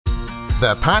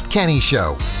The Pat Kenny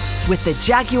Show. With the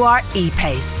Jaguar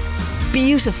E-Pace.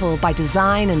 Beautiful by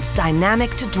design and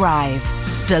dynamic to drive.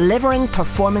 Delivering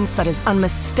performance that is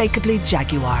unmistakably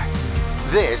Jaguar.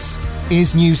 This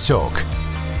is News Talk.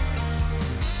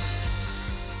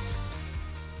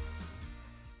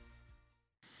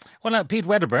 Well, now, Pete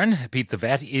Wedderburn, Pete the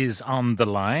Vet, is on the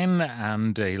line,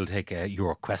 and he'll take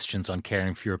your questions on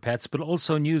caring for your pets, but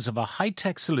also news of a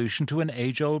high-tech solution to an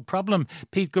age-old problem.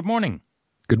 Pete, good morning.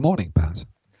 Good morning, Pat.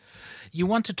 You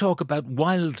want to talk about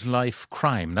wildlife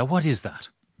crime. Now, what is that?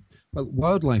 Well,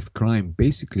 wildlife crime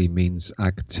basically means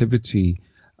activity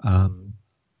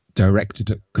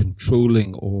directed at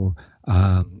controlling or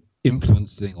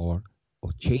influencing or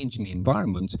changing the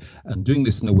environment, and doing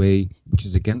this in a way which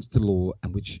is against the law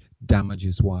and which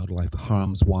damages wildlife,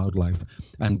 harms wildlife.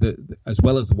 And as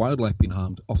well as the wildlife being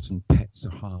harmed, often pets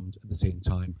are harmed at the same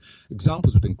time.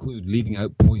 Examples would include leaving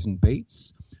out poison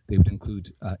baits. They would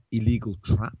include illegal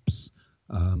traps.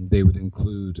 They would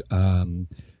include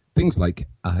things like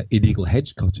illegal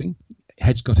hedge cutting.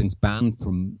 Hedge cutting is banned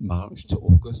from March to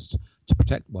August to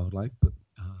protect wildlife, but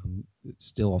it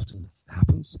still often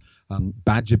happens.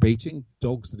 Badger baiting,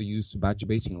 dogs that are used for badger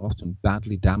baiting are often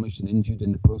badly damaged and injured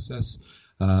in the process.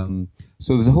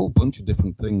 So there's a whole bunch of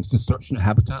different things. Destruction of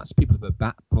habitats. People have a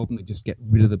bat problem, they just get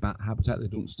rid of the bat habitat. They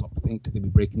don't stop to think, could they be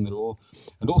breaking the law?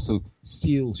 And also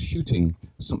seal shooting.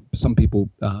 Some people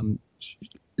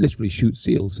literally shoot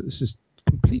seals. This is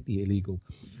completely illegal.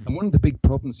 And one of the big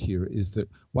problems here is that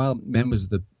while members of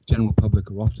the general public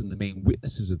are often the main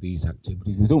witnesses of these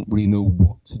activities, they don't really know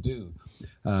what to do.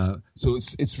 So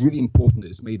it's really important that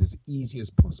it's made as easy as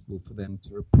possible for them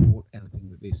to report anything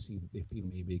that they see that they feel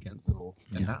may be against the law.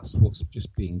 And that's what's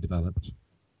just being developed.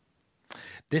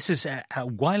 This is a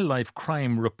wildlife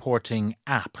crime reporting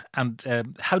app.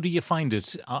 And how do you find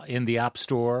it in the App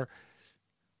Store?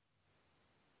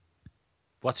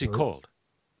 What's it called?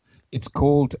 It's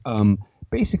called,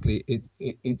 basically,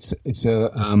 it's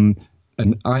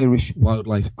an Irish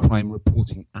wildlife crime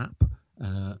reporting app,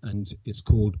 and it's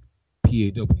called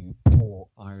PAW, Paw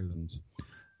Ireland.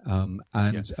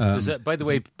 By the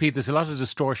way, Pete, there's a lot of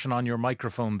distortion on your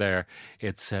microphone there.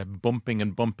 It's bumping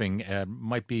and bumping.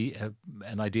 Might be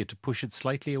an idea to push it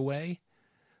slightly away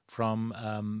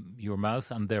from your mouth,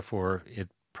 and therefore it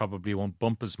probably won't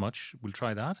bump as much. We'll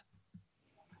try that.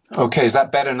 Okay, is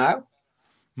that better now?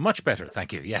 Much better,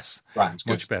 thank you. Yes, right,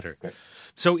 much better. Good.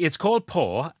 So it's called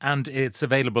Paw, and it's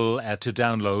available to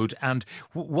download. And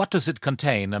what does it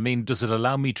contain? I mean, does it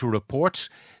allow me to report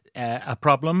a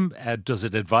problem? Does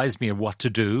it advise me on what to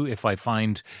do if I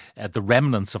find the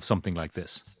remnants of something like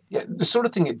this? Yeah, the sort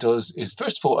of thing it does is,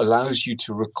 first of all, allows you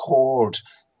to record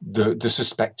the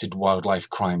suspected wildlife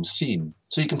crime scene.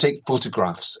 So you can take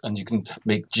photographs and you can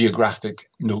make geographic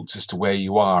notes as to where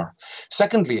you are.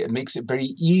 Secondly, it makes it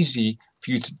very easy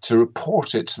for you to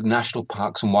report it to the National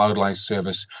Parks and Wildlife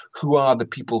Service, who are the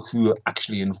people who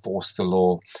actually enforce the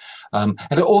law. And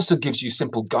it also gives you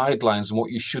simple guidelines on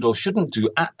what you should or shouldn't do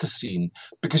at the scene,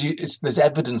 because there's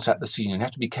evidence at the scene. You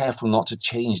have to be careful not to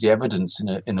change the evidence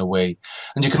in a way.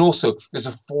 And you can also, there's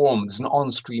an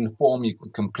on-screen form you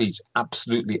can complete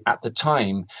absolutely at the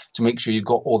time to make sure you've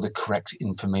got all the correct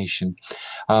information.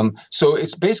 So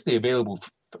it's basically available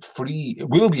free. It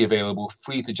will be available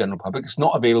free to the general public. It's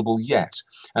not available yet,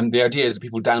 and the idea is that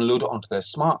people download it onto their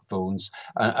smartphones,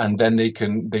 and then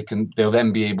they'll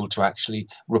then be able to actually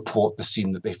report the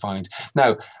scene that they find.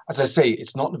 Now, as I say,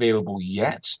 it's not available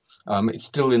yet. It's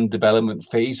still in development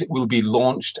phase. It will be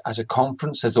launched as a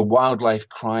conference. There's a wildlife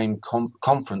crime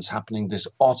conference happening this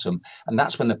autumn, and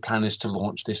that's when the plan is to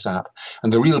launch this app.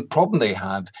 And the real problem they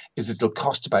have is that it'll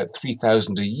cost about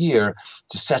 $3,000 a year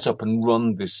to set up and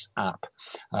run this app.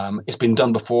 It's been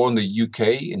done before in the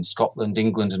UK, in Scotland,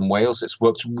 England, and Wales. It's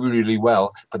worked really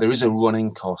well, but there is a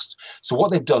running cost. So what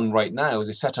they've done right now is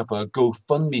they've set up a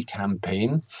GoFundMe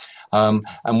campaign, and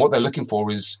what they're looking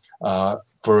for is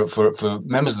for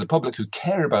members of the public who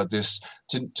care about this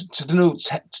to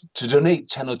donate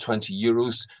 10 or 20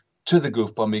 euros to the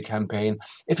GoFundMe campaign.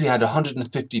 If you had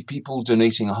 150 people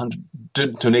donating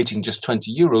just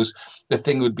 20 euros, the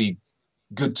thing would be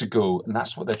good to go, and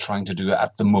that's what they're trying to do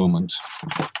at the moment.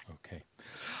 Okay.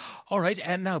 All right,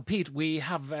 and now, Pete, we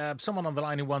have someone on the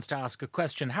line who wants to ask a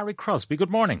question. Harry Crosby, good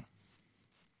morning.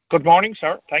 Good morning,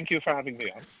 sir. Thank you for having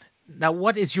me on. Now,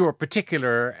 what is your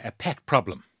particular pet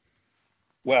problem?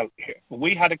 Well,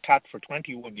 we had a cat for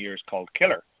 21 years called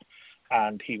Killer,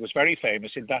 and he was very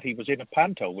famous in that he was in a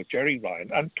panto with Jerry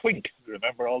Ryan and Twink.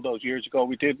 Remember all those years ago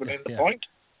we did within the point?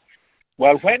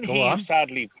 Well, when he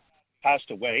sadly passed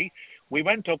away, we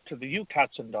went up to the New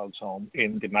Cats and Dogs home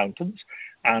in the mountains,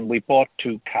 and we bought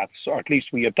 2 cats, or at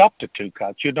least we adopted 2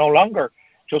 cats. You no longer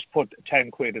just put 10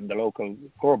 quid in the local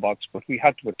Gore box, but we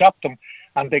had to adopt them,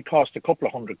 and they cost a couple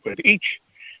of £100 each.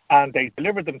 And they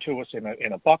delivered them to us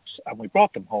in a box, and we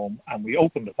brought them home, and we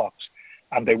opened the box,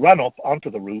 and they ran up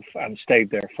onto the roof and stayed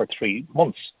there for 3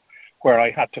 months, where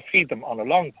I had to feed them on a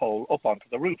long pole up onto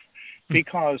the roof,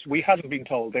 because we hadn't been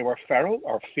told they were feral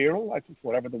or feral, I think,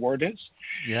 whatever the word is.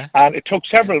 Yeah. And it took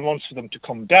several months for them to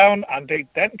come down, and they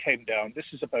then came down.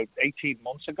 This is about 18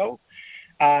 months ago.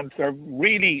 And they're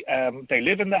really, they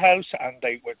live in the house, and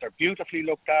they're beautifully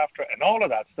looked after and all of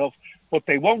that stuff, but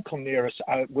they won't come near us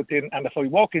and if I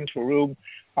walk into a room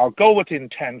or go within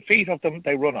 10 feet of them,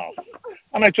 they run off.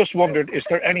 And I just wondered, is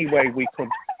there any way we could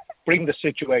bring the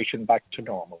situation back to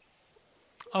normal?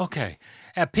 Okay.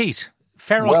 Pete,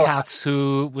 feral cats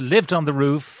who lived on the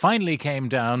roof finally came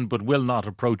down but will not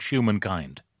approach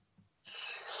humankind.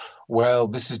 Well,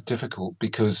 this is difficult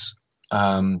because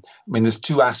there's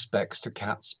 2 aspects to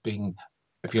cats being,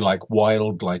 if you like,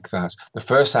 wild like that. The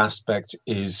first aspect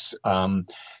is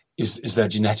their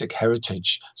genetic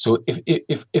heritage. So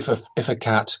if a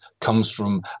cat comes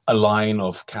from a line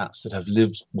of cats that have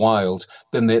lived wild,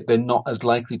 then they're not as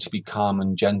likely to be calm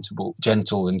and gentle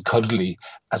and cuddly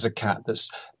as a cat that's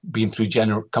been through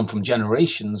come from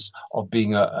generations of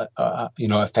being a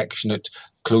affectionate,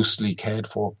 closely cared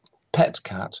for pet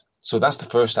cat. So that's the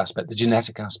first aspect, the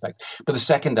genetic aspect. But the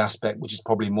second aspect, which is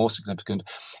probably more significant,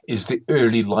 is the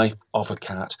early life of a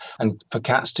cat. And for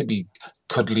cats to be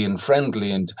cuddly and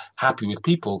friendly and happy with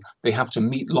people, they have to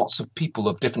meet lots of people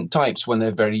of different types when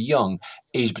they're very young,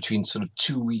 aged between sort of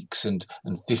 2 weeks and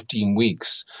 15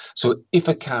 weeks. So if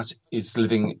a cat is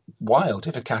living wild,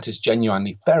 if a cat is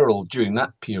genuinely feral during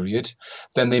that period,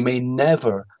 then they may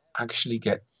never actually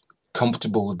get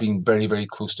comfortable with being very, very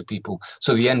close to people.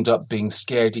 So they end up being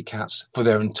scaredy cats for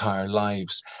their entire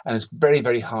lives. And it's very,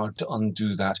 very hard to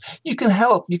undo that. You can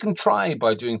help. You can try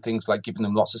by doing things like giving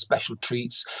them lots of special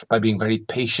treats, by being very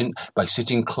patient, by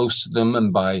sitting close to them,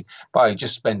 and by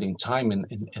just spending time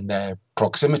in their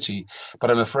proximity.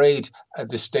 But I'm afraid at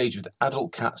this stage with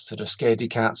adult cats that are scaredy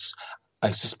cats, I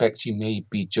suspect you may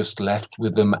be just left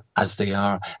with them as they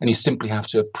are. And you simply have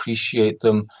to appreciate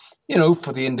them,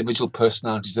 for the individual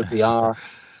personalities that they are.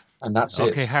 And that's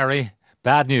it. Okay, Harry.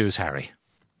 Bad news, Harry.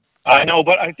 I know,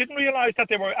 but I didn't realise that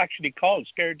they were actually called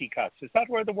scaredy cats. Is that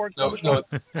where the word comes from? No.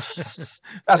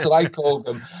 That's what I called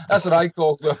them. I've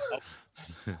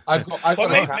got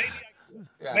a cat.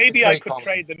 Maybe I could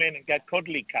trade them in and get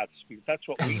cuddly cats, because that's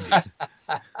what we do.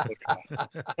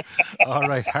 All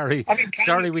right, Harry.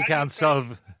 Sorry we can't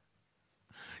solve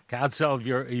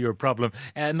your problem.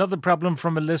 Another problem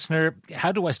from a listener: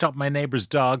 how do I stop my neighbour's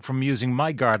dog from using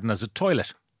my garden as a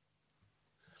toilet?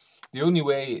 The only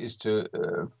way is to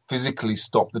physically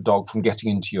stop the dog from getting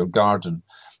into your garden.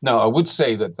 Now, I would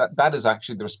say that is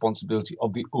actually the responsibility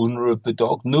of the owner of the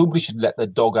dog. Nobody should let their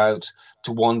dog out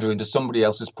to wander into somebody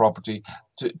else's property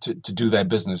to do their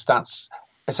business. That's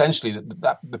essentially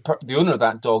the owner of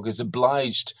that dog is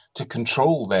obliged to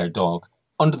control their dog.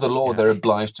 Under the law, they're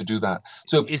obliged to do that.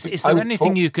 So, is there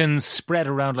anything you can spread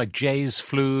around, like Jay's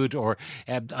fluid, or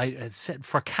I said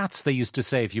for cats they used to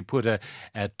say if you put a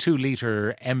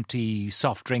 2-litre empty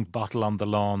soft drink bottle on the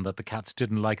lawn that the cats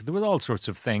didn't like. There were all sorts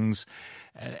of things.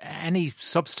 Any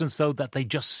substance though that they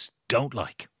just don't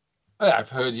like? I've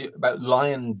heard about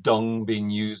lion dung being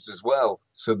used as well.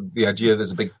 So the idea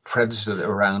there's a big predator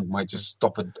around might just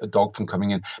stop a dog from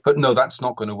coming in. But no, that's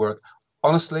not going to work.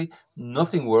 Honestly,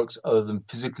 nothing works other than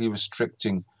physically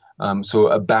restricting. So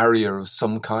a barrier of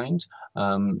some kind,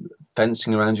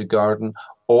 fencing around your garden,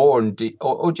 or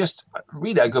just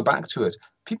really, I go back to it.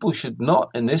 People should not,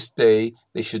 in this day,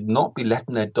 they should not be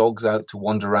letting their dogs out to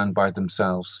wander around by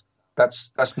themselves.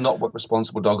 That's not what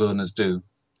responsible dog owners do.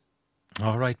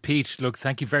 All right, Pete, look,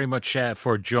 thank you very much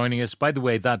for joining us. By the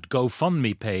way, that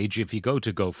GoFundMe page, if you go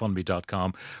to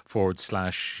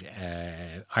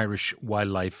gofundme.com/Irish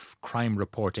Wildlife Crime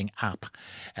Reporting app,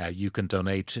 you can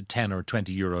donate 10 or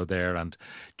 20 euro there, and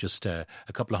just a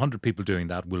couple of hundred people doing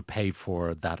that will pay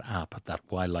for that app, that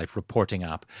wildlife reporting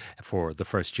app, for the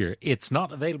first year. It's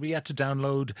not available yet to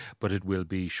download, but it will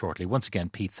be shortly. Once again,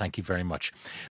 Pete, thank you very much.